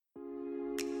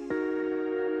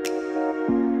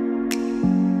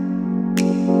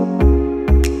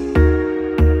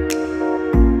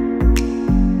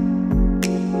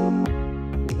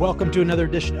Welcome to another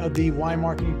edition of the Wine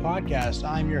Marketing Podcast.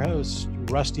 I'm your host,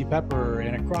 Rusty Pepper,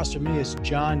 and across from me is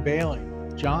John Bailey.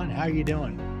 John, how are you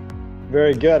doing?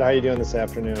 Very good. How are you doing this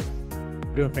afternoon?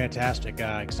 Doing fantastic.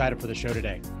 Excited for the show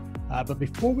today. But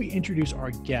before we introduce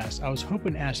our guest, I was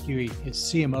hoping to ask you a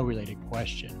CMO-related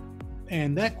question.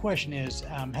 And that question is,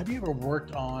 have you ever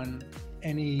worked on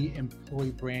any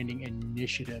employee branding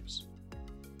initiatives?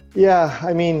 Yeah,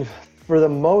 I mean, for the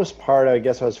most part, I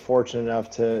guess I was fortunate enough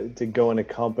to go into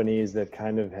companies that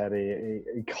kind of had a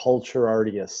culture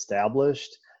already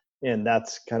established. And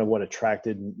that's kind of what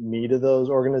attracted me to those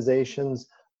organizations.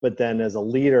 But then as a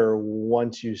leader,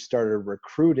 once you started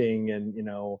recruiting and,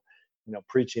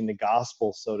 preaching the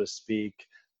gospel, so to speak,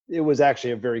 it was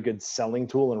actually a very good selling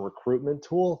tool and recruitment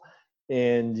tool.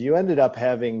 And you ended up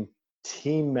having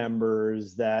team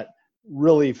members that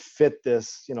really fit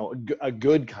this, a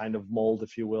good kind of mold,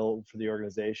 if you will, for the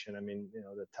organization. I mean,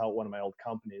 to tell one of my old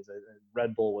companies,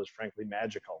 Red Bull was frankly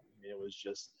magical. I mean, it was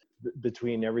just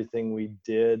between everything we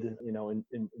did,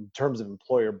 in terms of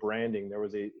employer branding, there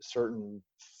was a certain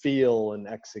feel and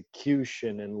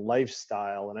execution and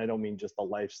lifestyle. And I don't mean just the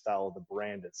lifestyle of the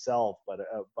brand itself, but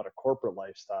a corporate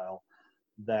lifestyle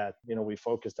that, we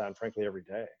focused on frankly every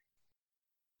day.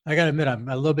 I got to admit, I'm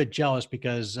a little bit jealous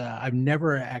because I've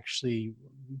never actually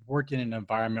worked in an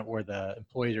environment where the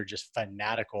employees are just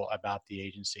fanatical about the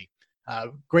agency.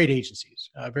 Great agencies,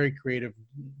 very creative,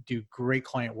 do great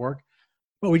client work,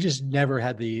 but we just never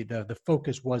had the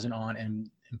focus wasn't on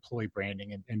employee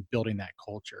branding and building that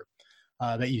culture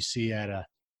that you see at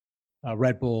a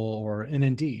Red Bull or an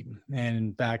Indeed. And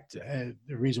in fact,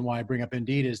 the reason why I bring up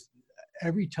Indeed is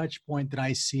every touch point that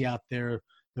I see out there,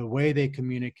 the way they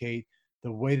communicate,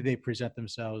 the way that they present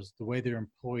themselves, the way their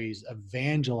employees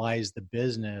evangelize the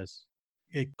business,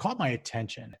 it caught my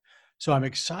attention. So I'm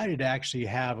excited to actually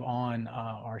have on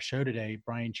our show today,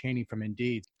 Bryan Chaney from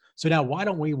Indeed. So now why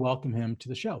don't we welcome him to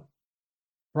the show?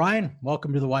 Bryan,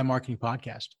 welcome to the Wine Marketing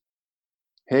Podcast.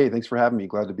 Hey, thanks for having me.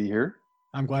 Glad to be here.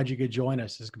 I'm glad you could join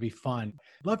us. This could be fun.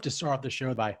 I'd love to start off the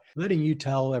show by letting you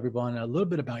tell everyone a little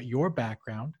bit about your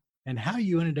background and how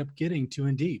you ended up getting to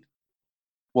Indeed.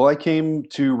 Well, I came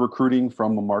to recruiting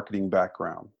from a marketing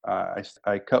background.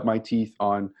 I cut my teeth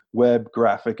on web,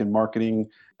 graphic, and marketing,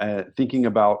 thinking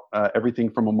about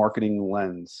everything from a marketing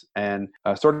lens, and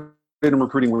started in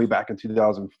recruiting way back in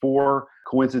 2004.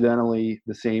 Coincidentally,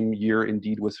 the same year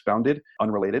Indeed was founded,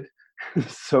 unrelated.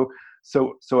 So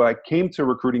I came to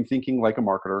recruiting thinking like a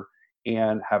marketer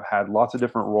and have had lots of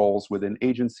different roles within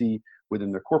agency,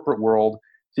 within the corporate world,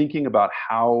 thinking about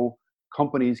how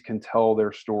companies can tell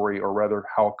their story, or rather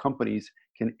how companies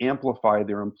can amplify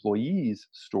their employees'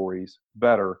 stories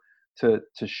better to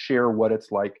share what it's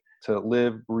like to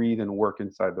live, breathe, and work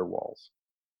inside their walls.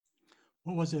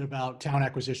 What was it about talent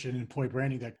acquisition and employee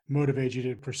branding that motivated you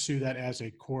to pursue that as a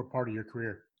core part of your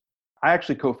career? I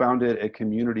actually co-founded a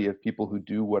community of people who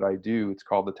do what I do. It's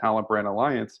called the Talent Brand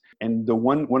Alliance. And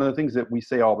one of the things that we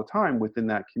say all the time within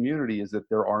that community is that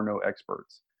there are no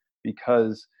experts.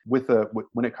 Because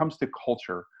when it comes to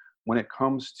culture, when it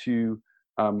comes to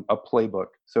a playbook,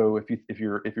 so if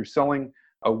you're selling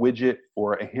a widget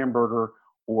or a hamburger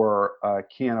or a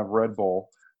can of Red Bull,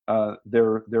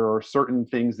 there are certain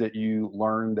things that you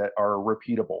learn that are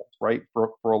repeatable, right?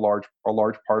 For a large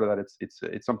part of that,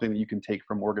 it's something that you can take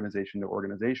from organization to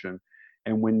organization.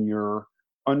 And when you're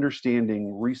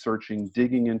understanding, researching,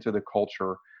 digging into the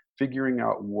culture, figuring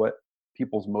out what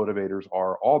people's motivators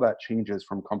are, all that changes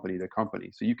from company to company.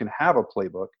 So you can have a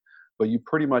playbook, but you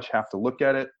pretty much have to look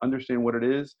at it, understand what it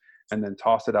is, and then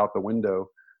toss it out the window,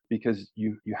 because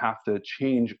you have to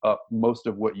change up most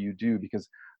of what you do, because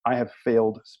I have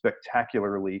failed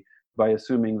spectacularly by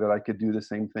assuming that I could do the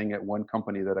same thing at one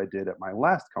company that I did at my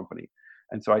last company.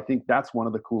 And so I think that's one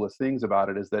of the coolest things about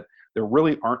it, is that there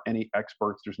really aren't any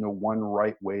experts. There's no one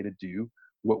right way to do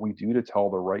what we do to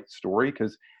tell the right story,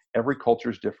 because every culture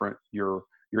is different. Your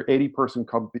 80-person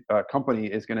company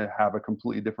is going to have a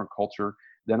completely different culture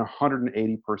than a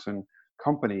 180-person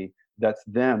company that's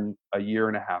them a year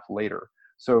and a half later.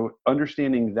 So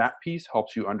understanding that piece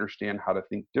helps you understand how to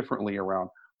think differently around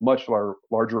much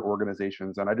larger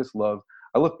organizations. And I love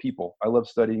people. I love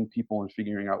studying people and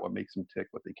figuring out what makes them tick,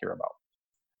 what they care about.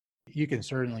 You can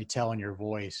certainly tell in your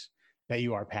voice that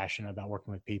you are passionate about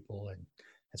working with people, and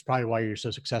that's probably why you're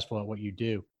so successful at what you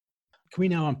do. Can we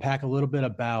now unpack a little bit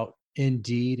about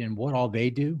Indeed and what all they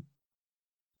do?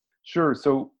 Sure.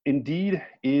 So Indeed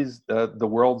is the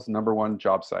world's #1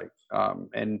 job site,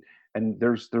 and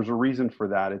there's a reason for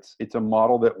that. It's a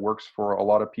model that works for a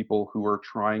lot of people who are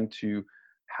trying to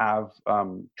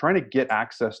get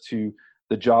access to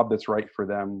the job that's right for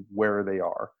them where they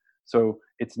are. So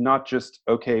it's not just,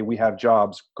 okay, we have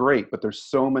jobs, great, but there's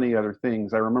so many other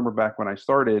things. I remember back when I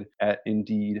started at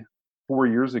Indeed 4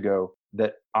 years ago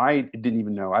that I didn't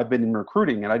even know. I've been in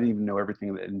recruiting and I didn't even know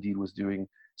everything that Indeed was doing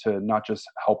to not just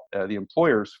help the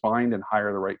employers find and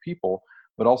hire the right people,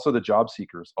 but also the job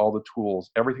seekers, all the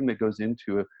tools, everything that goes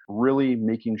into it, really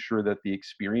making sure that the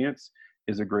experience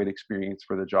is a great experience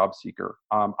for the job seeker.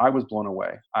 I was blown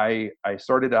away. I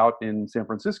started out in San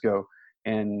Francisco,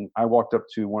 and I walked up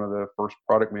to one of the first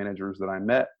product managers that I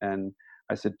met, and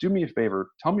I said, do me a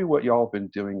favor, tell me what y'all have been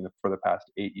doing for the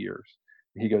past 8 years.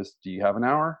 He goes, do you have an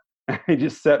hour? He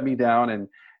just set me down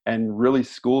and really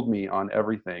schooled me on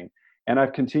everything. And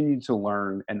I've continued to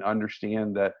learn and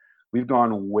understand that we've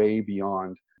gone way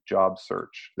beyond job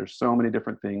search. There's so many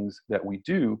different things that we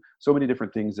do, so many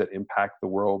different things that impact the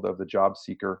world of the job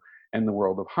seeker and the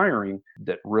world of hiring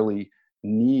that really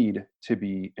need to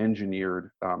be engineered,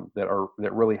 that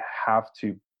really have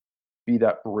to be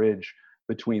that bridge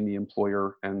between the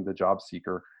employer and the job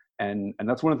seeker. And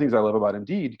that's one of the things I love about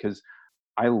Indeed, because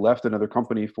I left another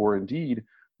company for Indeed,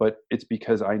 but it's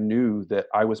because I knew that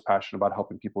I was passionate about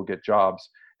helping people get jobs,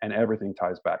 and everything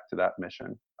ties back to that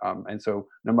mission. And so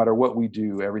no matter what we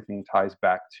do, everything ties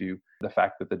back to the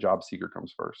fact that the job seeker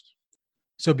comes first.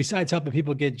 So besides helping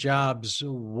people get jobs,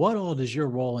 what all does your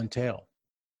role entail?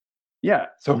 Yeah,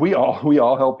 so we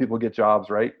all help people get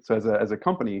jobs, right? So as a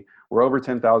company, we're over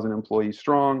 10,000 employees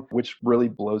strong, which really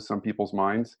blows some people's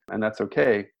minds, and that's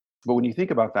okay. But when you think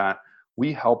about that,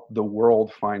 we help the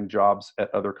world find jobs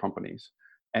at other companies.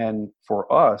 And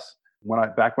for us,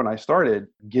 back when I started,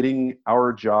 getting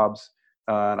our jobs,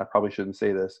 and I probably shouldn't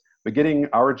say this, but getting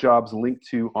our jobs linked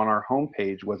to on our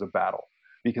homepage was a battle.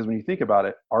 Because when you think about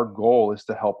it, our goal is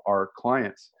to help our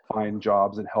clients find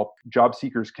jobs and help job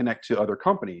seekers connect to other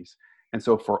companies. And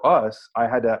so for us, I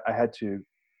had to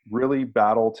really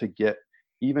battle to get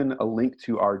even a link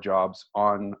to our jobs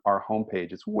on our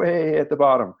homepage. It's way at the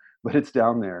bottom, but it's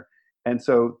down there. And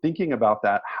so thinking about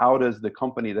that, how does the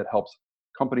company that helps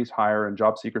companies hire and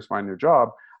job seekers find their job,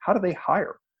 how do they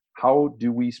hire? How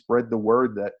do we spread the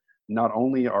word that not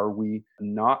only are we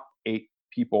not 8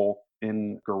 people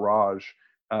in garage,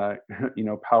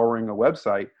 powering a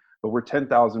website, but we're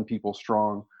 10,000 people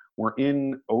strong.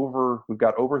 We've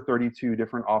got over 32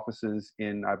 different offices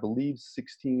in, I believe,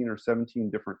 16 or 17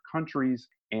 different countries,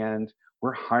 and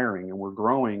we're hiring and we're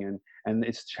growing, and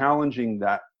it's challenging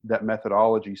that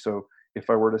methodology. So if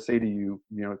I were to say to you,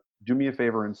 do me a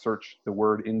favor and search the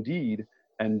word Indeed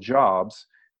and jobs,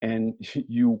 and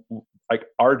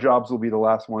our jobs will be the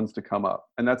last ones to come up,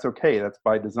 and that's okay. That's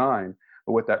by design.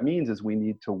 But what that means is we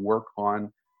need to work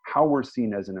on how we're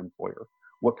seen as an employer,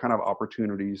 what kind of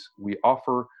opportunities we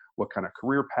offer, what kind of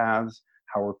career paths,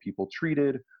 how are people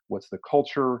treated, what's the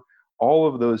culture, all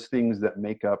of those things that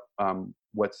make up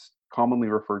what's commonly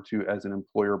referred to as an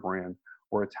employer brand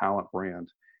or a talent brand.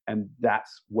 And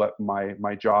that's what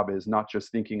my job is, not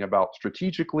just thinking about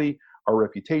strategically our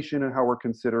reputation and how we're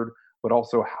considered, but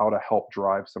also how to help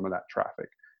drive some of that traffic.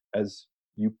 As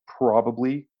you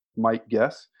probably might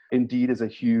guess, Indeed is a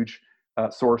huge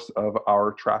source of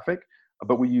our traffic,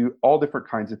 but we use all different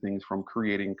kinds of things, from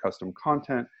creating custom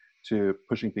content to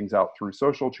pushing things out through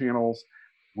social channels,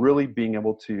 really being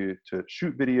able to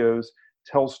shoot videos,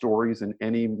 tell stories in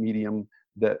any medium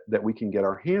that we can get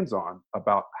our hands on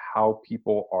about how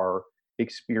people are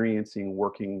experiencing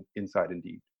working inside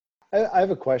Indeed. I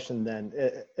have a question then,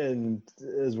 and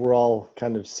as we're all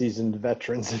kind of seasoned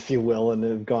veterans, if you will, and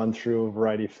have gone through a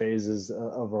variety of phases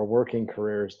of our working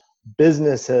careers,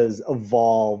 business has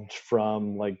evolved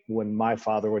from like when my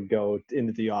father would go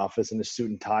into the office in a suit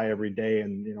and tie every day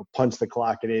and punch the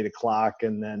clock at 8 o'clock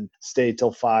and then stay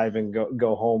till 5 and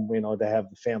go home to have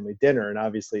the family dinner. And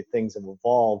obviously things have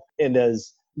evolved, and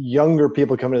as younger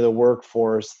people come into the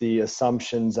workforce, the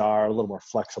assumptions are a little more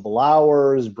flexible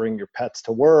hours, bring your pets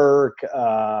to work.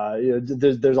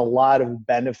 There's a lot of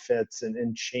benefits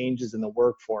and changes in the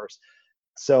workforce.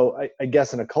 So I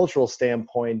guess in a cultural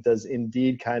standpoint, does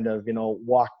Indeed kind of,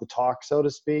 walk the talk, so to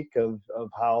speak, of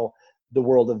how the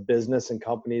world of business and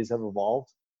companies have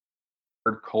evolved?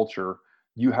 Culture,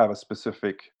 you have a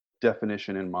specific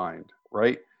definition in mind,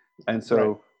 right? And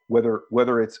so Right.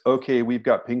 whether it's, okay, we've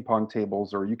got ping pong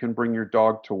tables, or you can bring your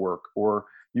dog to work, or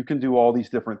you can do all these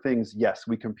different things. Yes,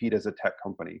 we compete as a tech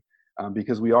company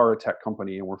because we are a tech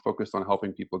company and we're focused on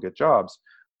helping people get jobs.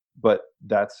 But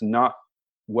that's not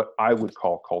what I would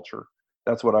call culture.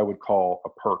 That's what I would call a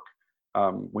perk.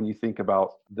 When you think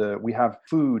about we have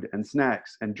food and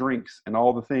snacks and drinks and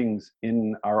all the things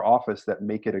in our office that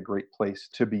make it a great place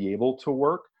to be able to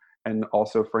work. And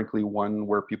also, frankly, one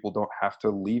where people don't have to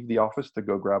leave the office to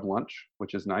go grab lunch,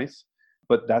 which is nice.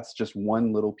 but that's just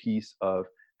one little piece of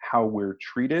how we're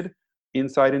treated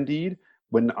inside Indeed.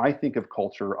 When I think of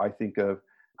culture, I think of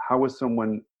how is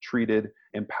someone treated,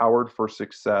 empowered for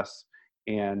success,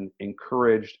 and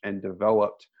encouraged and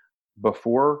developed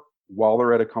before, while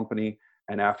they're at a company,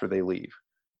 and after they leave.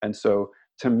 And so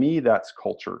to me, that's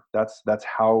culture. That's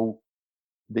how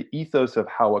the ethos of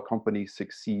how a company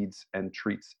succeeds and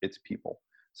treats its people.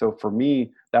 So for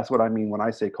me, that's what I mean when I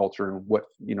say culture. And what,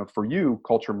 for you,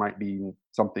 culture might be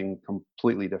something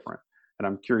completely different. And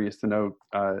I'm curious to know,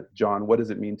 John, what does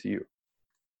it mean to you?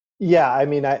 Yeah, I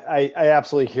mean, I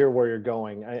absolutely hear where you're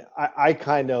going. I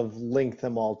kind of link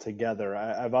them all together.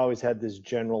 I've always had this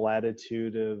general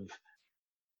attitude of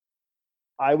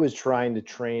I was trying to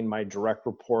train my direct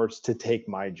reports to take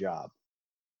my job.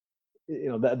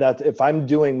 That if I'm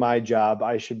doing my job,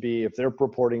 I should be, if they're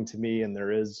reporting to me and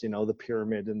there is, the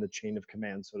pyramid and the chain of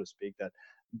command, so to speak, that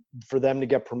for them to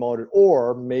get promoted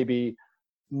or maybe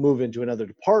move into another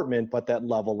department, but that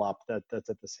level up, that's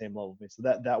at the same level of me. So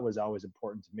that was always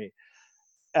important to me.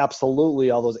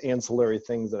 Absolutely, all those ancillary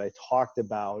things that I talked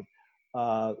about.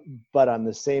 But on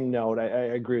the same note,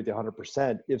 I agree with you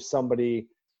 100%. If somebody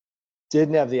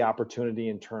didn't have the opportunity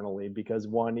internally because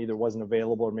one either wasn't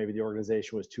available or maybe the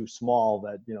organization was too small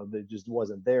that that just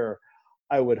wasn't there,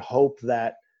 I would hope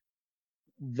that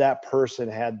that person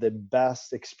had the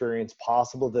best experience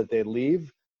possible, that they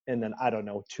leave, and then I don't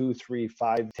know, 2, 3,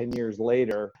 5, 10 years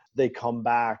later they come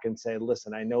back and say,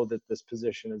 listen, I know that this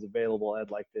position is available, I'd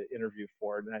like to interview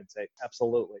for it. And I'd say,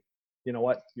 absolutely, you know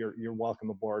what, you're welcome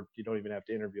aboard, you don't even have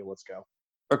to interview, let's go.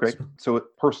 Okay, so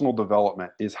personal development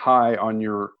is high on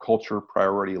your culture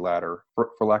priority ladder,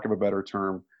 for lack of a better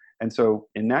term. And so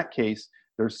in that case,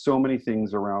 there's so many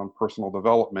things around personal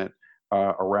development,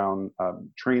 around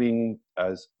training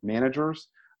as managers.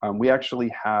 We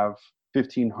actually have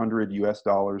 $1,500 US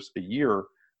a year.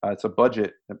 It's a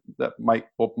budget that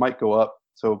might go up.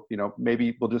 So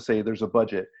maybe we'll just say there's a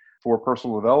budget for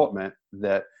personal development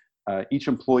that each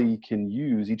employee can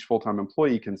use. Each full-time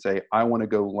employee can say, I want to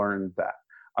go learn that.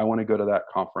 I want to go to that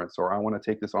conference, or I want to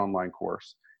take this online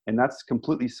course. And that's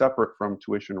completely separate from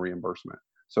tuition reimbursement.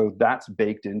 So that's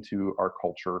baked into our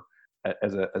culture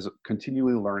as a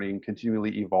continually learning,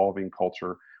 continually evolving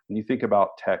culture. When you think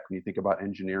about tech, when you think about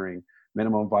engineering,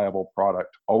 minimum viable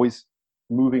product, always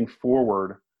moving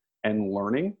forward and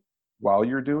learning while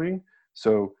you're doing.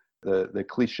 So the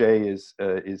cliche is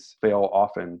fail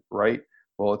often, right?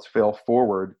 Well, it's fail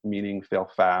forward, meaning fail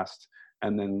fast,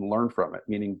 and then learn from it,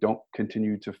 meaning don't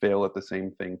continue to fail at the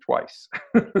same thing twice.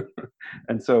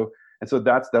 and so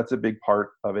that's a big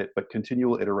part of it, but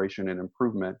continual iteration and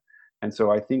improvement. And so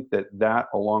I think that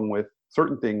along with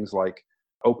certain things like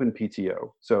open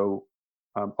PTO. So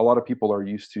a lot of people are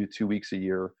used to 2 weeks a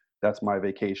year. That's my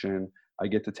vacation. I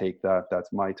get to take that.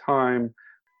 That's my time.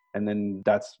 And then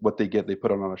that's what they get. They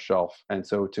put it on a shelf. And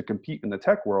so to compete in the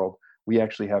tech world, we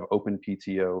actually have open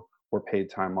PTO or paid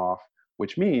time off,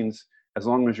 which means as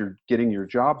long as you're getting your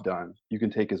job done, you can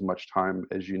take as much time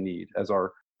as you need. As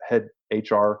our head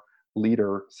HR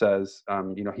leader says,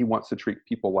 he wants to treat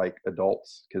people like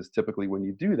adults, because typically when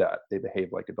you do that, they behave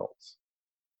like adults.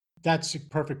 That's a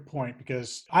perfect point,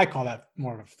 because I call that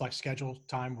more of a flex schedule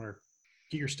time where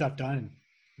get your stuff done and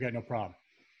we got no problem.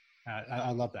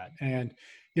 I love that. And,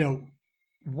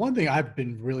 one thing I've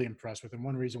been really impressed with, and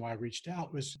one reason why I reached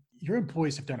out, was your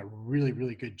employees have done a really,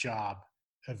 really good job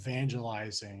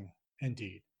evangelizing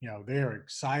Indeed. They're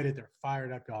excited, they're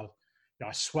fired up.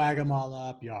 Y'all swag them all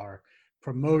up. Y'all are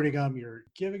promoting them. You're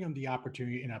giving them the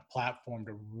opportunity in a platform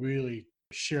to really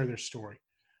share their story.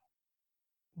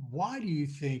 Why do you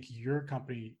think your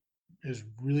company is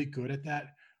really good at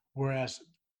that, whereas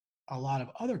a lot of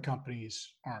other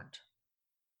companies aren't?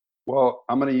 Well,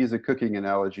 I'm going to use a cooking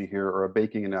analogy here, or a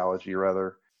baking analogy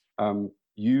rather.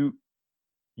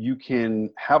 You can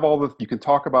have you can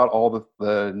talk about all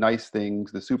the nice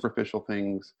things, the superficial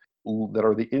things that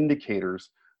are the indicators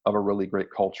of a really great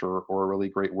culture or a really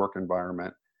great work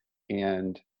environment.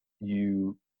 And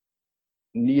you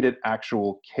need an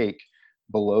actual cake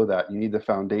below that. You need the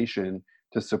foundation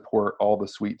to support all the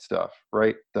sweet stuff,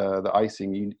 right? The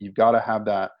icing, you've got to have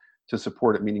that to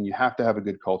support it, meaning you have to have a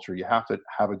good culture. You have to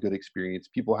have a good experience.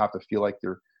 People have to feel like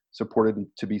they're supported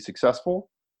to be successful.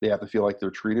 They have to feel like they're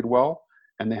treated well,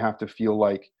 and they have to feel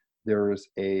like there's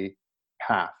a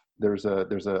path. There's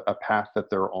a path that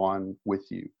they're on with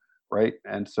you, right?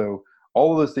 And so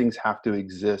all of those things have to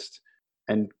exist.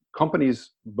 And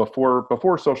companies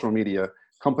before social media,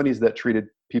 companies that treated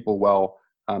people well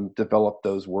developed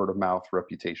those word of mouth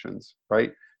reputations,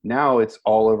 right? Now it's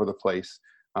all over the place.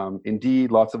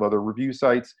 Indeed, lots of other review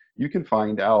sites, you can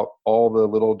find out all the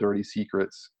little dirty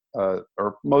secrets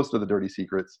or most of the dirty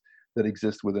secrets that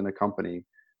exist within a company.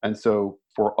 And so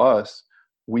for us,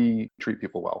 we treat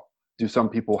people well. Do some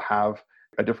people have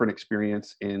a different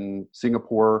experience in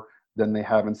Singapore than they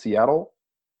have in Seattle?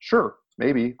 Sure,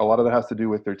 maybe. A lot of that has to do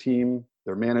with their team,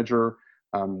 their manager,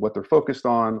 what they're focused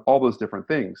on, all those different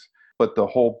things. But the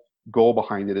whole goal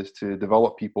behind it is to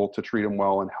develop people, to treat them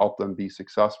well and help them be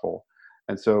successful.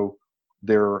 And so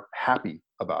they're happy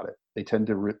about it. They tend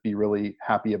to be really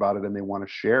happy about it, and they want to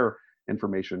share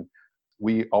information.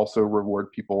 We also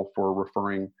reward people for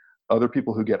referring other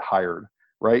people who get hired,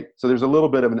 right? So there's a little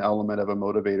bit of an element of a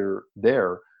motivator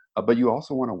there, but you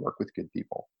also want to work with good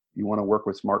people. You want to work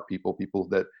with smart people, people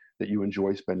that you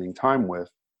enjoy spending time with.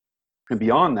 And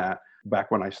beyond that,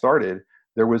 back when I started,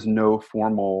 there was no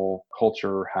formal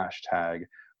culture hashtag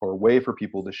or way for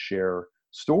people to share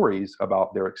stories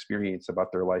about their experience,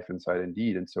 about their life inside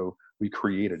Indeed. And so we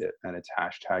created it, and it's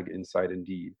hashtag Inside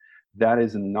Indeed. That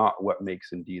is not what makes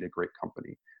Indeed a great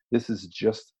company. This is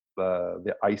just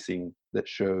the icing that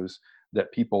shows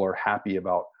that people are happy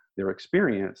about their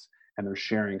experience and they're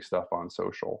sharing stuff on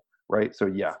social, right? So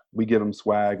yeah, we give them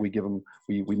swag,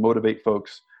 we motivate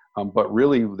folks, but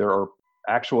really there are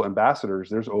actual ambassadors.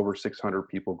 There's over 600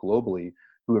 people globally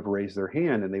who have raised their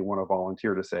hand and they want to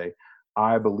volunteer to say,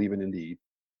 I believe in Indeed.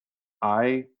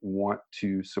 I want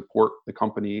to support the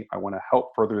company. I want to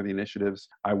help further the initiatives.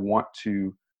 I want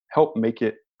to help make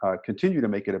it continue to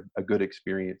make it a good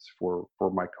experience for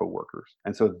my coworkers.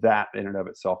 And so that in and of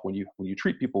itself, when you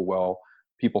treat people well,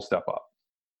 people step up.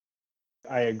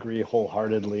 I agree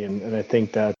wholeheartedly. And I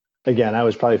think that, again, I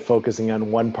was probably focusing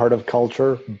on one part of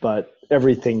culture, but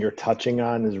everything you're touching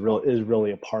on is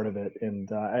really a part of it.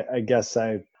 And I guess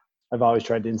I've always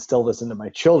tried to instill this into my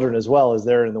children as well, as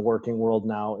they're in the working world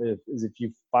now, if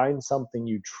you find something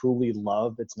you truly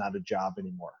love, it's not a job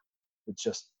anymore. It's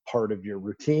just part of your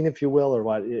routine, if you will, or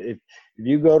what. If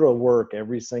you go to work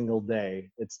every single day,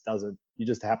 you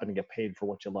just happen to get paid for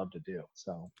what you love to do.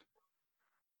 So,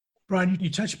 Bryan,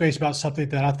 you touched base about something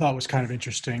that I thought was kind of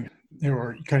interesting,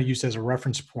 or you kind of used as a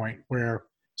reference point, where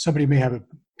somebody may have a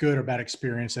good or bad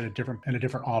experience in a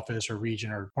different office or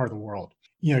region or part of the world.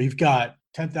 You've got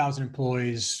 10,000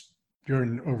 employees. You're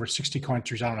in over 60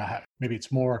 countries. I don't know how, maybe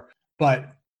it's more,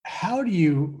 but how do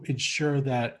you ensure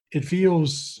that it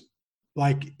feels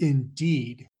like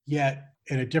Indeed, yet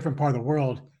in a different part of the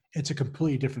world, it's a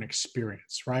completely different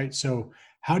experience, right? So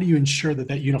how do you ensure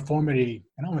that uniformity,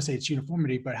 and I don't want to say it's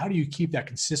uniformity, but how do you keep that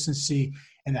consistency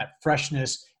and that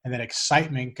freshness and that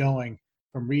excitement going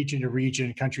from region to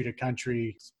region, country to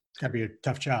country? It's got to be a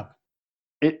tough job.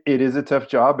 It is a tough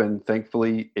job, and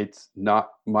thankfully it's not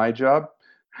my job.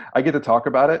 I get to talk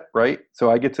about it, right?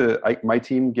 So my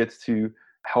team gets to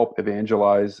help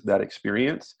evangelize that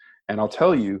experience. And I'll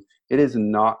tell you, it is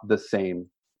not the same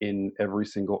in every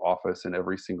single office in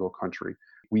every single country.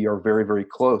 We are very, very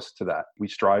close to that. We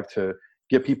strive to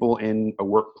get people in a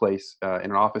workplace, in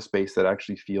an office space that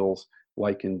actually feels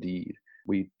like Indeed.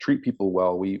 We treat people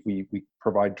well. We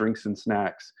provide drinks and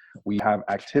snacks. We have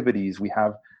activities. We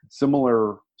have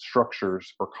similar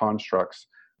structures or constructs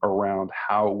around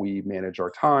how we manage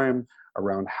our time,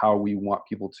 around how we want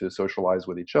people to socialize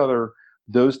with each other.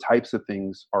 Those types of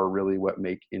things are really what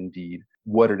make Indeed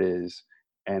what it is.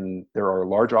 And there are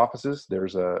large offices.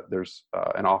 There's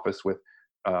an office with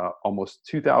almost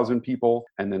 2,000 people,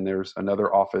 and then there's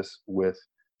another office with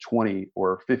 20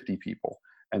 or 50 people.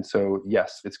 And so,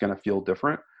 yes, it's going to feel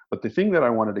different. But the thing that I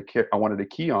wanted to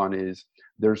key on is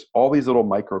there's all these little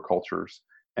microcultures.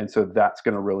 And so that's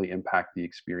going to really impact the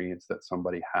experience that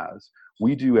somebody has.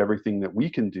 We do everything that we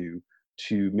can do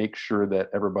to make sure that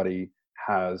everybody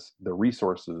has the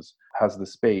resources, has the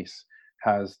space,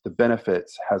 has the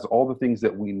benefits, has all the things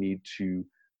that we need to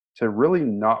really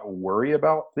not worry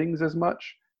about things as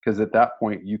much. Because at that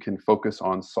point, you can focus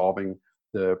on solving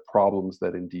the problems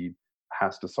that Indeed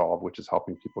has to solve, which is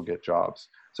helping people get jobs.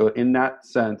 So in that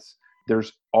sense,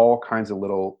 there's all kinds of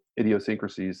little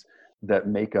idiosyncrasies that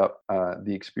make up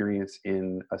the experience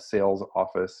in a sales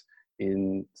office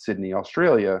in Sydney,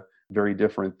 Australia, very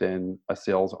different than a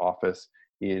sales office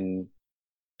in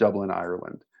Dublin,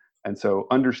 Ireland. And so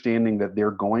understanding that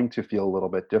they're going to feel a little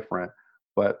bit different,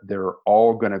 but they're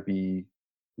all going to be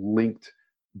linked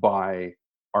by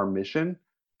our mission.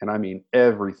 And I mean,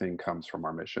 everything comes from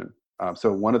our mission.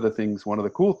 So one of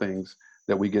the cool things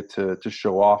that we get to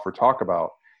show off or talk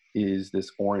about is this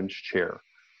orange chair.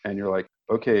 And you're like,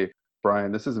 okay,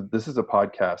 Bryan, this is a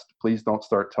podcast. Please don't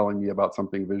start telling me about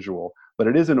something visual. But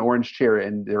it is an orange chair,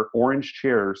 and there are orange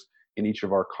chairs in each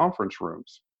of our conference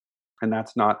rooms. And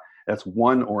that's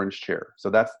one orange chair. So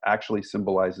that's actually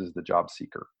symbolizes the job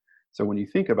seeker. So when you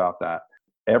think about that,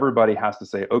 everybody has to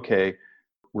say, okay,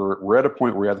 we're at a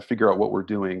point where we have to figure out what we're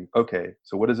doing. Okay,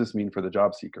 so what does this mean for the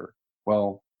job seeker?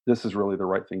 Well, this is really the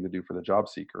right thing to do for the job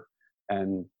seeker,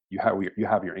 and you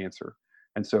have your answer.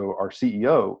 And so our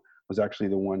CEO was actually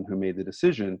the one who made the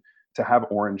decision to have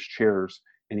orange chairs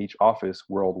in each office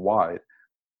worldwide.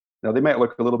 Now, they might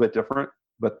look a little bit different,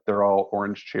 but they're all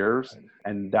orange chairs,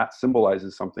 and that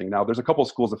symbolizes something. Now, there's a couple of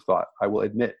schools of thought. I will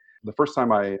admit, the first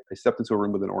time I stepped into a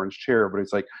room with an orange chair, but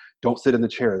it's like, don't sit in the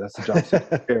chair. That's the job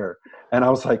seeker chair. And I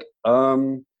was like,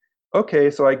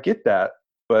 okay, so I get that,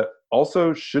 but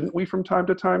also, shouldn't we from time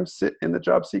to time sit in the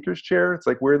job seeker's chair? It's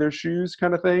like wear their shoes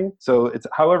kind of thing. So it's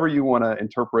however you want to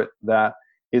interpret that.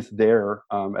 It's there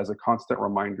as a constant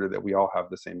reminder that we all have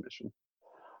the same mission.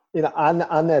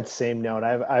 On that same note,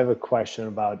 I have a question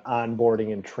about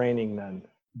onboarding and training then,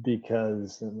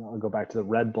 because, and I'll go back to the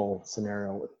Red Bull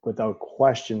scenario, without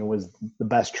question, was the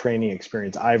best training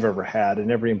experience I've ever had. And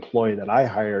every employee that I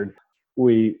hired,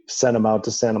 we sent them out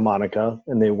to Santa Monica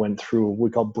and they went through what we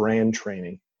call brand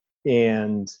training.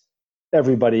 And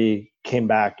everybody came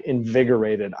back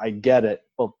invigorated. I get it.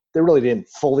 Well, they really didn't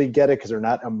fully get it because they're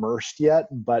not immersed yet,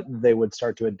 but they would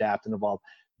start to adapt and evolve.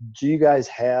 Do you guys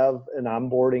have an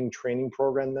onboarding training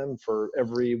program then for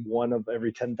every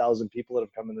 10,000 people that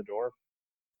have come in the door?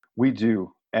 We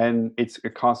do. And it's a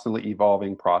constantly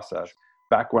evolving process.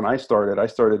 Back when I started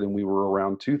and we were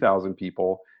around 2,000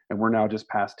 people, and we're now just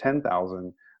past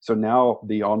 10,000. So now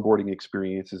the onboarding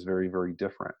experience is very, very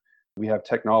different. We have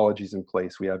technologies in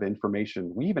place. We have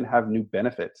information. We even have new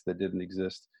benefits that didn't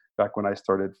exist back when I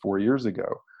started 4 years ago.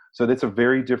 So that's a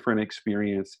very different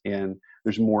experience, and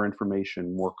there's more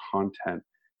information, more content.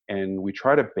 And we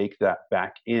try to bake that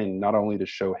back in, not only to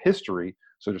show history,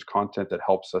 so there's content that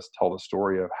helps us tell the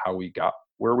story of how we got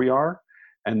where we are,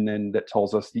 and then that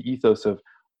tells us the ethos of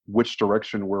which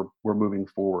direction we're moving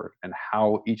forward and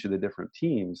how each of the different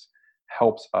teams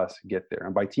helps us get there.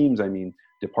 And by teams, I mean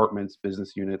departments,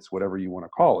 business units, whatever you want to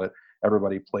call it.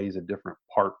 Everybody plays a different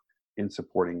part in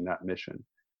supporting that mission.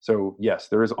 So yes,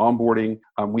 there is onboarding.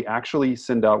 We actually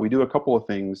we do a couple of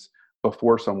things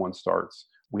before someone starts.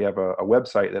 We have a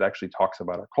website that actually talks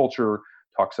about our culture,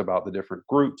 talks about the different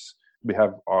groups. We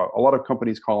have a lot of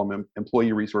companies call them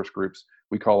employee resource groups.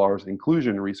 We call ours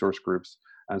inclusion resource groups.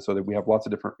 And so that we have lots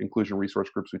of different inclusion resource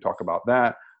groups. We talk about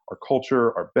that, our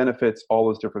culture, our benefits, all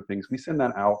those different things. We send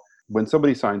that out when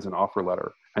somebody signs an offer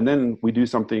letter. And then we do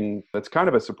something that's kind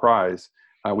of a surprise.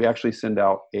 We actually send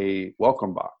out a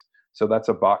welcome box. So that's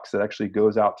a box that actually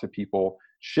goes out to people,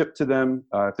 shipped to them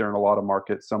if they're in a lot of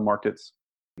markets. Some markets,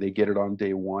 they get it on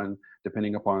day one,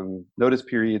 depending upon notice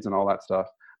periods and all that stuff.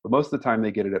 But most of the time,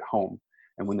 they get it at home.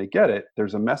 And when they get it,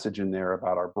 there's a message in there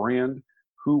about our brand,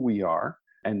 who we are,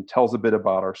 and tells a bit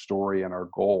about our story and our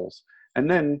goals.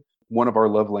 And then one of our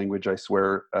love language, I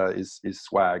swear, is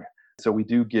swag. So we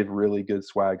do give really good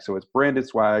swag. So it's branded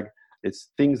swag.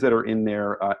 It's things that are in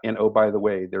there. And oh, by the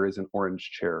way, there is an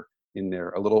orange chair in there,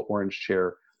 a little orange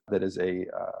chair that is a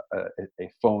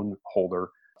phone holder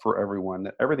for everyone,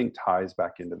 that everything ties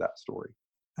back into that story.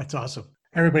 That's awesome.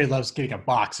 Everybody loves getting a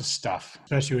box of stuff,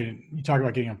 especially when you talk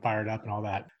about getting them fired up and all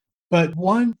that. But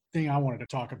one thing I wanted to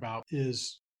talk about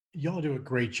is y'all do a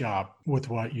great job with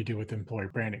what you do with employee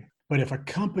branding. But if a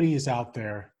company is out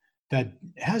there that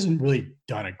hasn't really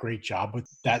done a great job with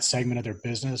that segment of their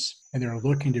business and they're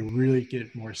looking to really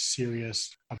get more serious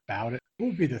about it, what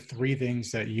would be the three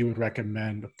things that you would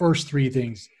recommend, the first three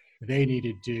things they need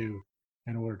to do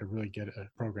in order to really get a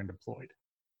program deployed?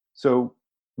 So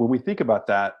when we think about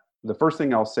that, the first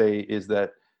thing I'll say is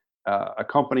that a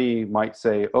company might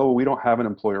say, "Oh, we don't have an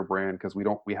employer brand because we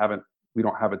don't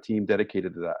have a team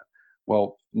dedicated to that."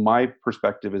 Well, my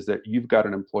perspective is that you've got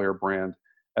an employer brand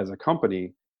as a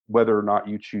company, whether or not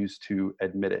you choose to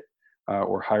admit it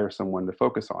or hire someone to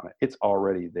focus on it. It's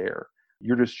already there.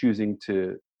 You're just choosing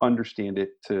to understand it,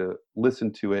 to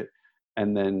listen to it,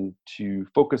 and then to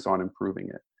focus on improving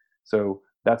it. So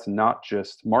that's not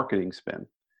just marketing spin.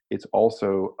 It's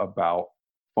also about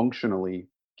functionally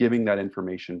giving that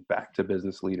information back to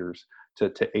business leaders, to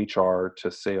HR,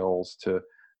 to sales, to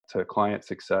client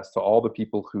success, to all the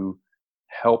people who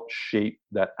help shape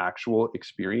that actual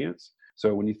experience.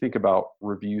 So when you think about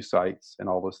review sites and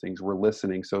all those things, we're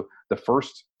listening. So the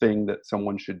first thing that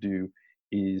someone should do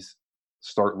is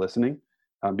start listening,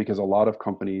 because a lot of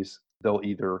companies, they'll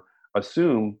either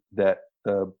assume that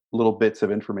the little bits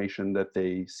of information that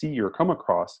they see or come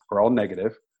across are all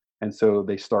negative, and so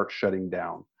they start shutting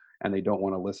down and they don't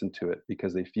want to listen to it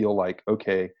because they feel like,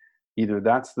 okay, either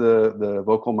that's the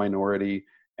vocal minority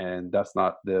and that's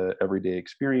not the everyday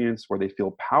experience, or they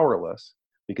feel powerless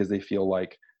because they feel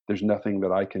like there's nothing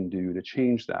that I can do to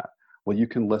change that. Well, you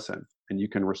can listen and you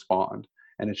can respond.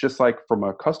 And it's just like from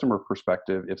a customer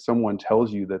perspective, if someone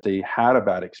tells you that they had a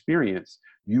bad experience,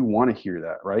 you want to hear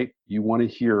that, right? You want to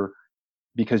hear,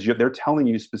 because they're telling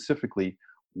you specifically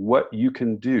what you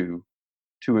can do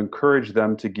to encourage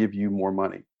them to give you more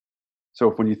money. So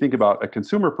when you think about a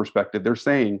consumer perspective, they're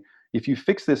saying, if you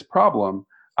fix this problem,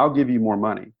 I'll give you more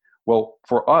money. Well,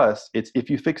 for us, it's if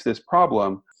you fix this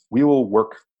problem, we will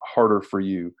work harder for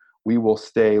you. We will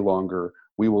stay longer.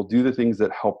 We will do the things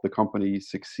that help the company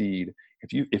succeed.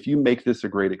 If you make this a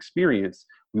great experience,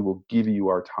 we will give you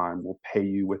our time. We'll pay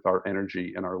you with our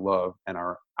energy and our love and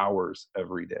our hours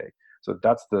every day. So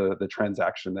that's the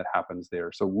transaction that happens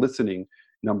there. So listening,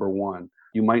 number one,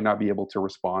 you might not be able to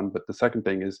respond, but the second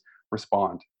thing is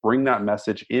respond. Bring that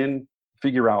message in,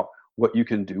 figure out what you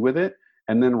can do with it,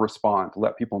 and then respond.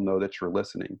 Let people know that you're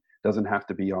listening. It doesn't have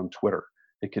to be on Twitter.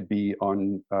 It could be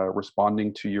on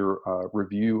responding to your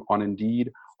review on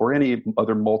Indeed or any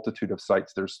other multitude of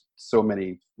sites. There's so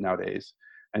many nowadays.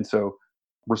 And so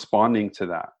responding to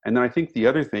that. And then I think the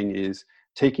other thing is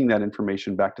taking that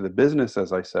information back to the business,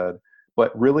 as I said,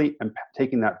 but really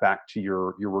taking that back to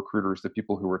your recruiters, the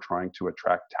people who are trying to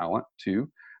attract talent too,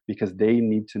 because they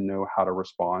need to know how to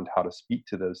respond, how to speak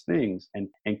to those things and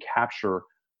capture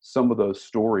some of those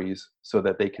stories so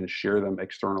that they can share them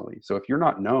externally. So if you're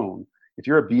not known, if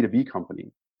you're a B2B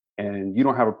company and you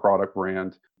don't have a product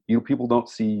brand, people don't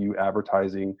see you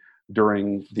advertising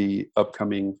during the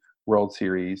upcoming World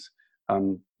Series,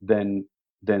 then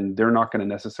they're not going to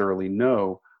necessarily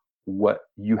know what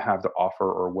you have to offer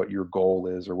or what your goal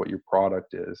is or what your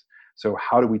product is. So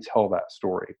how do we tell that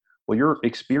story? Well, your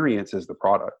experience is the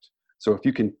product. So if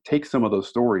you can take some of those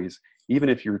stories, even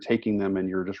if you're taking them and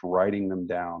you're just writing them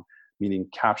down, meaning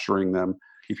capturing them,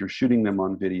 if you're shooting them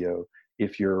on video,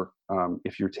 if you're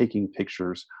taking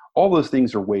pictures, all those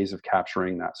things are ways of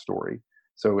capturing that story.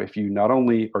 So if you not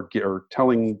only are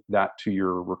telling that to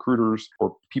your recruiters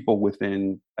or people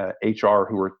within HR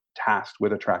who are tasked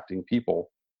with attracting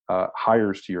people,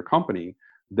 hires to your company,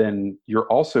 then you're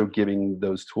also giving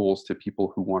those tools to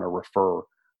people who want to refer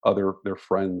their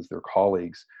friends, their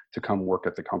colleagues to come work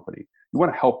at the company. You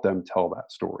want to help them tell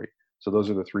that story. So those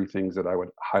are the three things that I would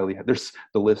highly,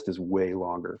 the list is way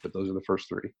longer, but those are the first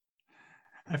three.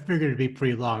 I figured it'd be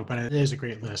pretty long, but it is a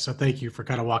great list. So thank you for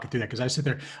kind of walking through that. Because I sit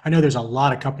there, I know there's a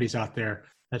lot of companies out there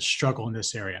that struggle in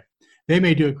this area. They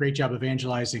may do a great job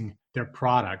evangelizing their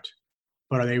product,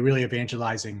 but are they really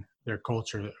evangelizing their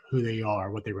culture, who they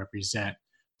are, what they represent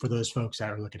for those folks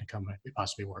that are looking to come and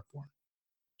possibly work for them?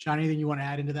 John, anything you want to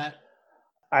add into that?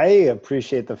 I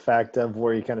appreciate the fact of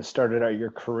where you kind of started out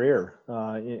your career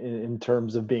in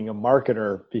terms of being a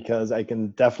marketer, because I can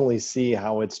definitely see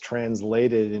how it's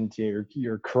translated into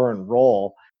your current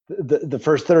role. The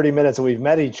first 30 minutes that we've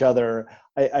met each other,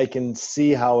 I can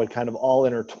see how it kind of all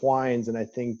intertwines. And I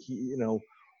think,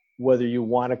 whether you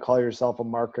want to call yourself a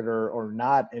marketer or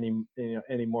not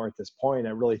anymore at this point, I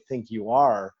really think you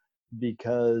are,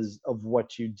 because of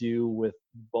what you do with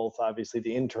both obviously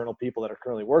the internal people that are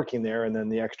currently working there and then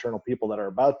the external people that are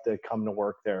about to come to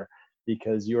work there,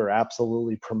 because you are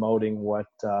absolutely promoting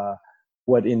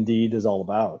what Indeed is all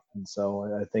about. And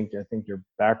so I think your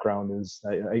background is,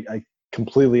 I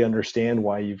completely understand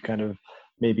why you've kind of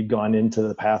maybe gone into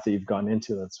the path that you've gone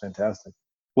into. That's fantastic.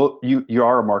 Well, you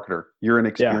are a marketer. You're an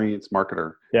experienced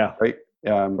marketer. Yeah. Right.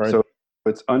 Right. So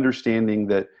it's understanding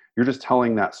that you're just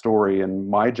telling that story, and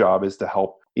my job is to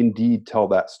help Indeed tell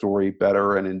that story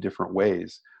better and in different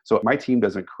ways. So my team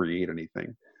doesn't create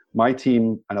anything. My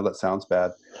team, I know that sounds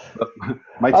bad, but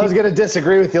my team, I was going to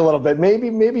disagree with you a little bit. Maybe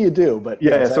you do, but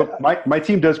yeah. Yes, so my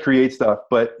team does create stuff,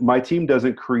 but my team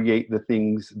doesn't create the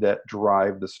things that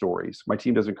drive the stories. My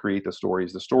team doesn't create the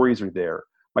stories. The stories are there.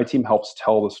 My team helps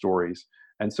tell the stories.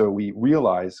 And so we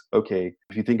realize, okay,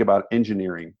 if you think about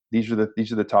engineering, these are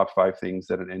the top 5 things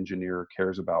that an engineer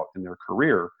cares about in their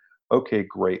career. Okay,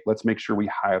 great. Let's make sure we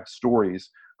have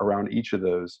stories around each of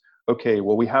those. Okay,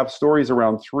 well, we have stories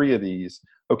around 3 of these.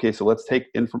 Okay, so let's take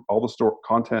in from all the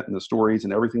content and the stories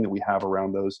and everything that we have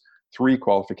around those 3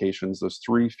 qualifications, those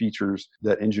 3 features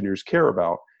that engineers care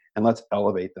about, and let's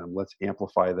elevate them. Let's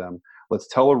amplify them. Let's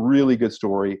tell a really good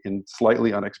story in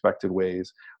slightly unexpected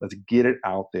ways. Let's get it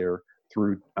out there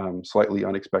through slightly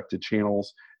unexpected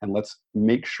channels. And let's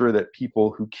make sure that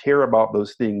people who care about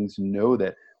those things know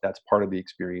that that's part of the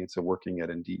experience of working at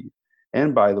Indeed.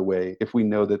 And by the way, if we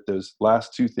know that those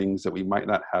last 2 things that we might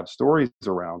not have stories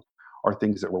around are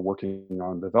things that we're working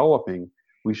on developing,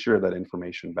 we share that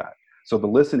information back. So the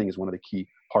listening is one of the key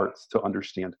parts to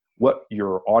understand what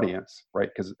your audience, right?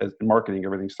 Because in marketing,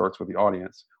 everything starts with the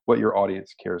audience, what your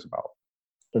audience cares about.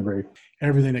 Agreed.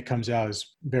 Everything that comes out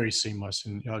is very seamless,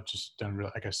 and just done,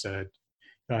 like I said,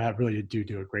 really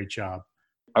do a great job.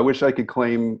 I wish I could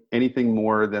claim anything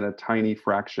more than a tiny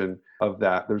fraction of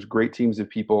that. There's great teams of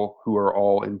people who are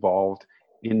all involved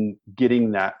in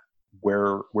getting that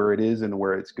where it is and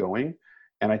where it's going.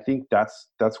 And I think that's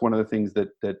one of the things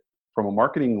that from a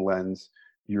marketing lens,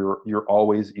 you're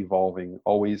always evolving,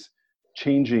 always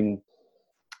changing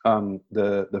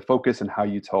the focus and how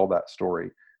you tell that story.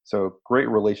 So great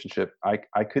relationship.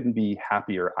 I couldn't be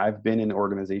happier. I've been in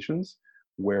organizations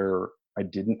where I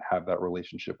didn't have that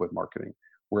relationship with marketing,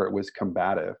 where it was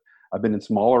combative. I've been in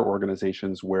smaller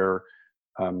organizations where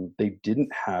they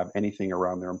didn't have anything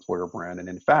around their employer brand, and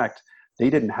in fact, they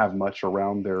didn't have much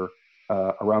around their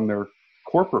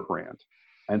corporate brand.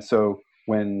 And so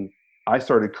when I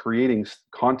started creating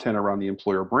content around the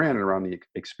employer brand and around the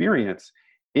experience,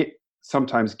 it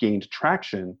sometimes gained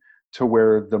traction to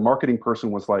where the marketing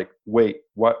person was like, "Wait,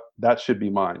 what? That should be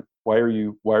mine. Why are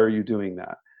you doing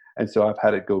that?" And so I've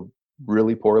had it go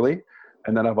really poorly.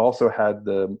 And then I've also had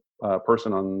the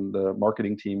person on the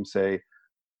marketing team say,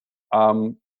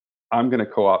 I'm going to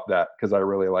co-opt that because I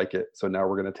really like it. So now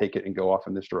we're going to take it and go off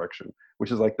in this direction,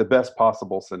 which is like the best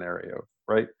possible scenario,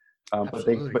 right?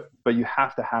 But you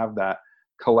have to have that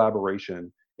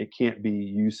collaboration. It can't be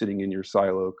you sitting in your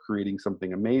silo creating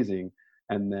something amazing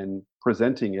and then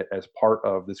presenting it as part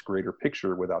of this greater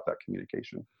picture without that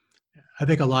communication. I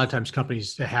think a lot of times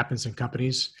it happens in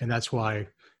companies, and that's why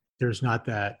there's not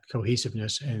that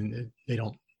cohesiveness, and they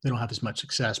don't have as much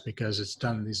success because it's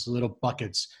done in these little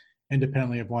buckets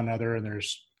independently of one another, and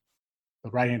there's the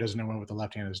right hand doesn't know what the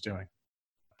left hand is doing.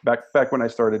 Back when I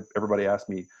started, everybody asked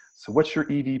me, "So what's your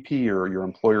EVP or your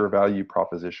employer value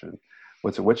proposition?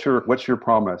 What's your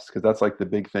promise?" Because that's like the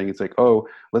big thing. It's like, oh,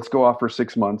 let's go off for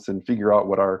 6 months and figure out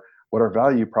what our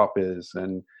value prop is.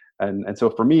 And so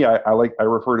for me, I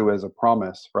refer to it as a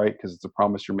promise, right? Because it's a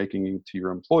promise you're making to your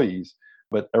employees.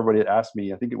 But everybody had asked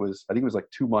me, I think it was like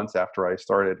 2 months after I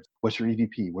started, "What's your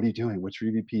EVP? What are you doing? What's your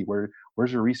EVP?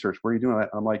 Where's your research? Where are you doing that?"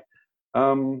 I'm like,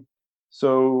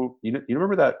 so you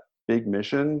remember that big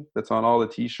mission that's on all the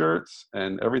T-shirts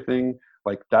and everything?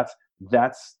 Like that's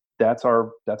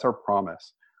our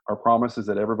promise. Our promise is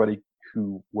that everybody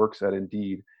who works at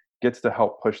Indeed gets to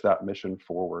help push that mission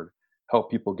forward, help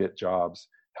people get jobs,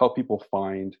 help people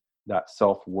find that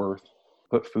self-worth,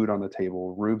 put food on the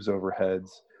table, roofs over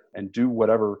heads, and do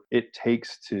whatever it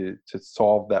takes to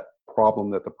solve that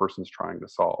problem that the person's trying to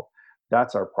solve.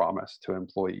 That's our promise to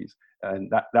employees.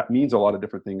 And that means a lot of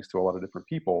different things to a lot of different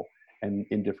people and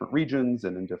in different regions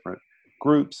and in different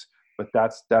groups, but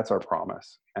that's our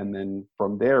promise. And then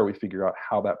from there, we figure out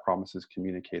how that promise is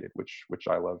communicated, which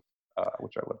I love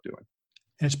doing.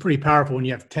 And it's pretty powerful when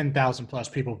you have 10,000 plus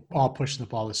people all pushing the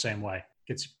ball the same way.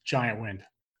 It's giant wind.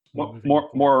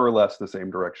 More or less the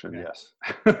same direction, yeah.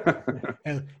 Yes.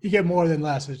 And you get more than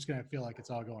less, it's going to feel like it's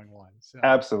all going one. So.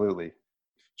 Absolutely.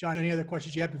 John, any other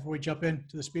questions you have before we jump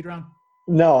into the speed round?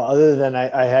 No, other than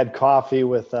I had coffee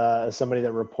with somebody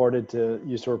that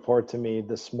used to report to me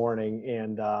this morning,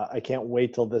 and I can't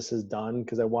wait till this is done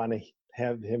because I want to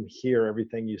have him hear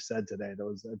everything you said today.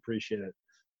 I appreciate it.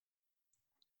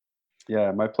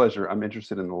 Yeah, my pleasure. I'm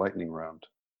interested in the lightning round.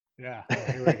 Yeah, well,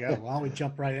 here we go. Why don't we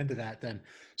jump right into that then?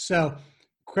 So,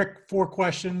 quick 4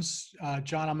 questions.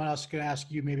 John, I'm also going to ask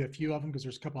you maybe a few of them because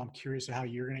there's a couple I'm curious of how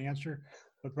you're going to answer.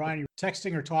 But Bryan, you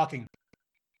texting or talking?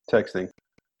 Texting.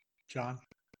 John?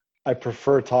 I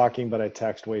prefer talking, but I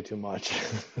text way too much.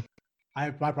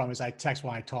 My problem is I text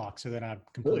when I talk, so then I'm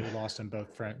completely lost on both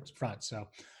fronts. So,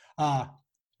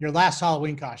 your last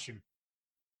Halloween costume?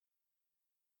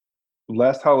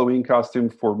 Last Halloween costume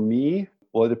for me?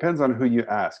 Well, it depends on who you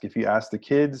ask. If you ask the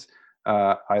kids,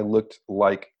 I looked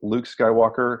like Luke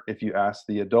Skywalker. If you ask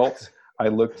the adults, I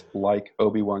looked like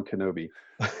Obi-Wan Kenobi.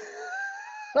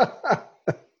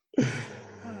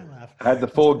 I had the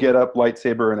full get-up,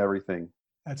 lightsaber, and everything.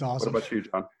 That's awesome. What about you,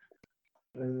 John?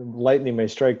 Lightning may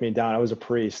strike me down. I was a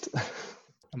priest.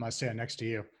 I'm going to stand next to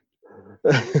you.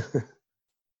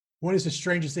 What is the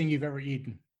strangest thing you've ever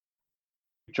eaten?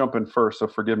 Jumping first, so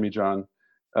forgive me, John.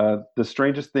 The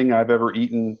strangest thing I've ever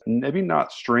eaten, maybe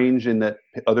not strange in that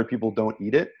other people don't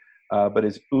eat it, but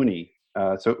is uni.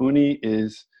 So uni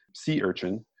is sea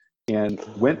urchin, and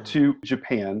went to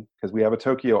Japan because we have a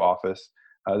Tokyo office.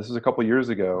 This was a couple years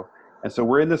ago. And so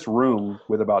we're in this room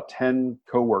with about 10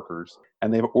 coworkers,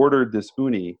 and they've ordered this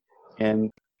uni. And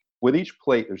with each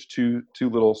plate, there's two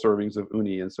little servings of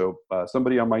uni. And so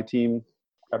somebody on my team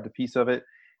grabbed a piece of it,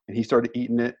 and he started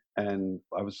eating it. And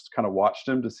I was just kind of watched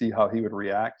him to see how he would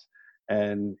react.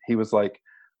 And he was like,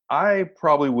 "I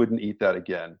probably wouldn't eat that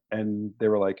again." And they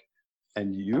were like,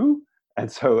 "And you?" And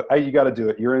so you got to do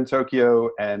it. You're in Tokyo,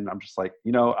 and I'm just like,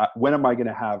 when am I going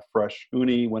to have fresh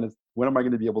uni? When am I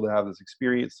going to be able to have this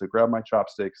experience to grab my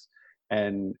chopsticks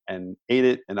and ate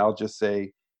it? And I'll just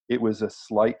say it was a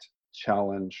slight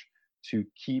challenge to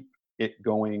keep it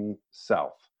going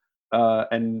south.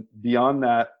 And beyond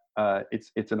that,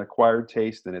 it's an acquired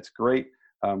taste, and it's great.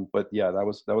 But yeah, that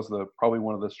was probably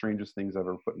one of the strangest things I've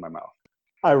ever put in my mouth.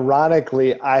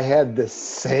 Ironically, I had the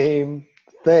same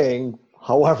thing.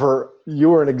 However, you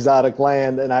were in exotic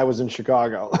land and I was in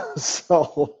Chicago.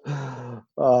 So,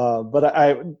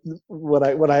 but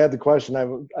when I had the question,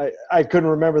 I couldn't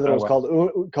remember that it was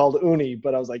called uni,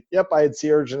 but I was like, yep, I had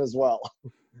sea urchin as well.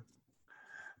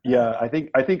 Yeah, I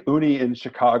think uni in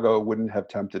Chicago wouldn't have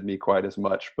tempted me quite as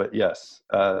much, but yes,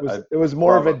 it was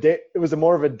more of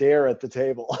a dare at the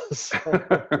table. So.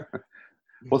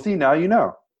 Well, see, now you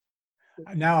know.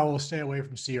 Now I will stay away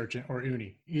from sea urchin or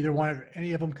uni.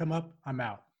 Any of them come up, I'm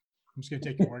out. I'm just going to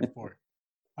take your word for it.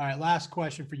 All right, last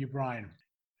question for you, Bryan.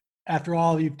 After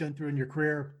all you've done through in your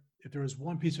career, if there was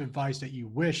one piece of advice that you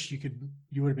wish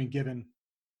you would have been given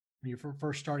when you were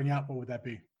first starting out, what would that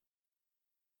be?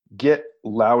 Get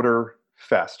louder,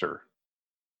 faster.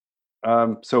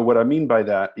 So what I mean by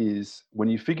that is when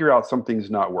you figure out something's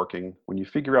not working, when you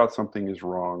figure out something is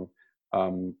wrong,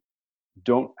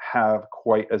 don't have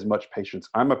quite as much patience.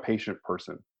 I'm a patient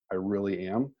person. I really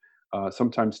am.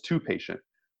 Sometimes too patient,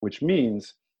 which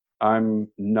means I'm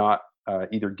not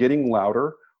either getting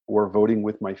louder or voting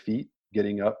with my feet,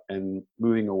 getting up and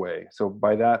moving away. So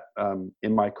by that,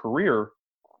 in my career,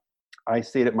 I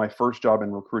stayed at my first job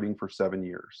in recruiting for 7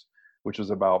 years, which was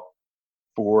about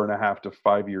 4.5 to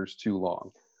 5 years too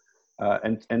long.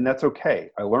 And that's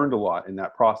okay. I learned a lot in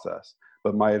that process.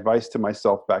 But my advice to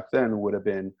myself back then would have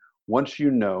been, once you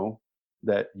know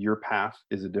that your path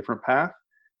is a different path,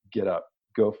 get up,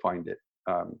 go find it,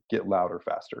 get louder,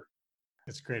 faster.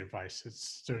 That's great advice.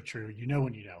 It's so true. You know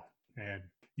when you know, and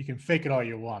you can fake it all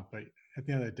you want, but at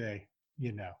the end of the day,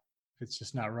 you know, if it's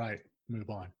just not right, move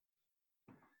on.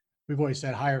 We've always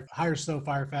said hire slow,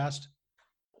 fire fast.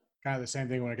 Kind of the same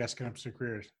thing when I guess it comes to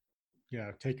careers.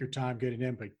 Take your time getting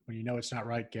in, but when you know it's not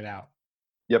right, get out.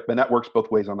 Yep, and that works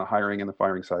both ways on the hiring and the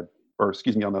firing side. Or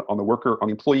excuse me, on the worker, on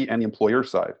the employee and the employer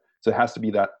side. So it has to be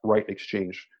that right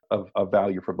exchange of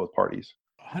value for both parties.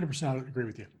 100% agree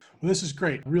with you. Well, this is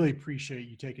great. Really appreciate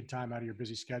you taking time out of your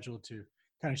busy schedule to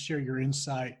kind of share your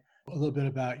insight, a little bit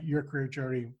about your career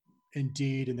journey,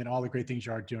 Indeed, and then all the great things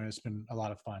you are doing. It's been a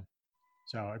lot of fun.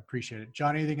 So I appreciate it.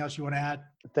 John, anything else you want to add?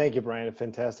 Thank you, Bryan.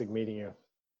 Fantastic meeting you.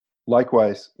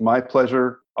 Likewise, my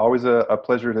pleasure. Always a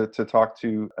pleasure to talk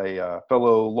to a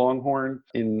fellow Longhorn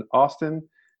in Austin.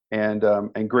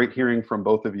 And great hearing from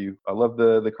both of you. I love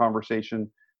the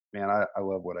conversation. Man, I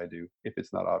love what I do, if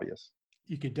it's not obvious.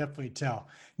 You can definitely tell.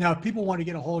 Now, if people want to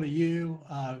get a hold of you,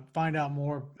 find out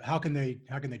more, how can they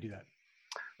do that?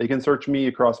 They can search me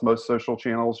across most social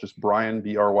channels, just Bryan,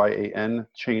 Bryan,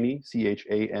 Chaney,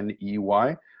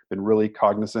 Chaney. Been really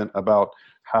cognizant about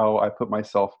how I put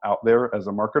myself out there as a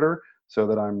marketer so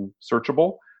that I'm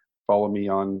searchable. Follow me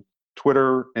on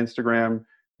Twitter, Instagram,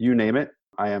 you name it.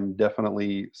 I am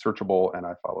definitely searchable and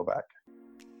I follow back.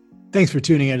 Thanks for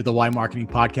tuning into the Why Marketing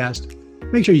Podcast.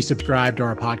 Make sure you subscribe to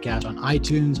our podcast on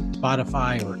iTunes,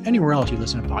 Spotify, or anywhere else you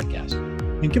listen to podcasts.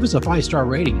 And give us a 5-star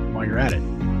rating while you're at it.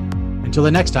 Until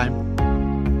the next time.